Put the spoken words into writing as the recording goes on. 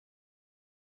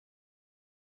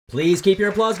Please keep your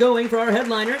applause going for our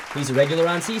headliner. He's a regular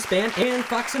on C-SPAN and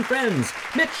Fox and Friends,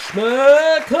 Mitch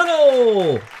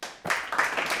McConnell.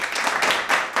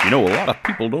 You know, a lot of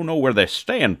people don't know where they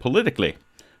stand politically,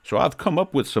 so I've come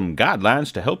up with some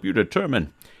guidelines to help you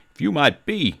determine if you might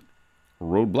be a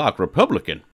Roadblock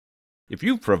Republican. If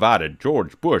you've provided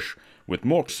George Bush with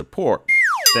more support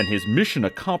than his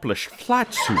mission-accomplished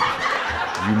flight suit,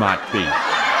 you might be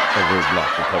a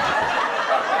Roadblock Republican.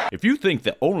 If you think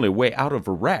the only way out of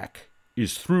Iraq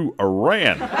is through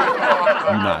Iran,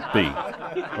 you might be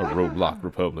a Roadblock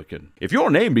Republican. If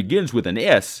your name begins with an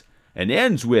S and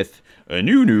ends with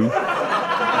enunu, you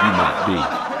might be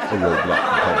a Roadblock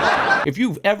Republican. If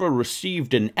you've ever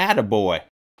received an attaboy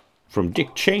from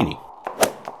Dick Cheney,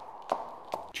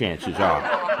 chances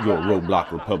are you're a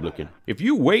Roadblock Republican. If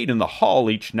you wait in the hall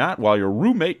each night while your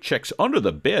roommate checks under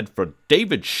the bed for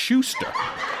David Schuster,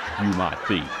 you might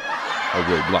be a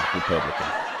Roadblock Republican.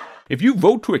 If you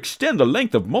vote to extend the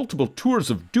length of multiple tours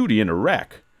of duty in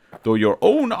Iraq, though your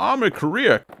own army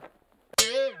career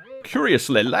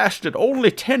curiously lasted only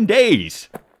 10 days,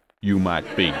 you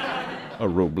might be a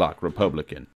Roadblock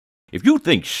Republican. If you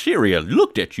think Syria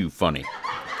looked at you funny,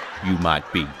 you might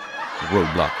be a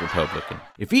Roadblock Republican.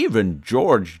 If even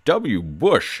George W.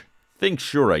 Bush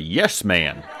thinks you're a yes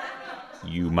man,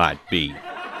 you might be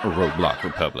a Roadblock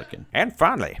Republican. And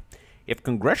finally, if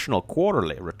Congressional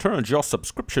Quarterly returns your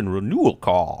subscription renewal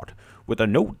card with a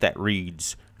note that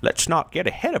reads, "Let's not get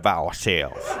ahead of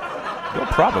ourselves," you're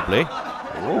probably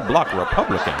a Roadblock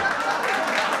Republican.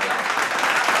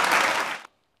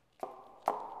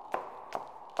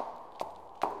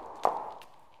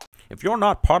 If you're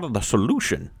not part of the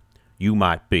solution, you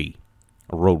might be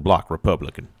a Roadblock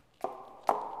Republican.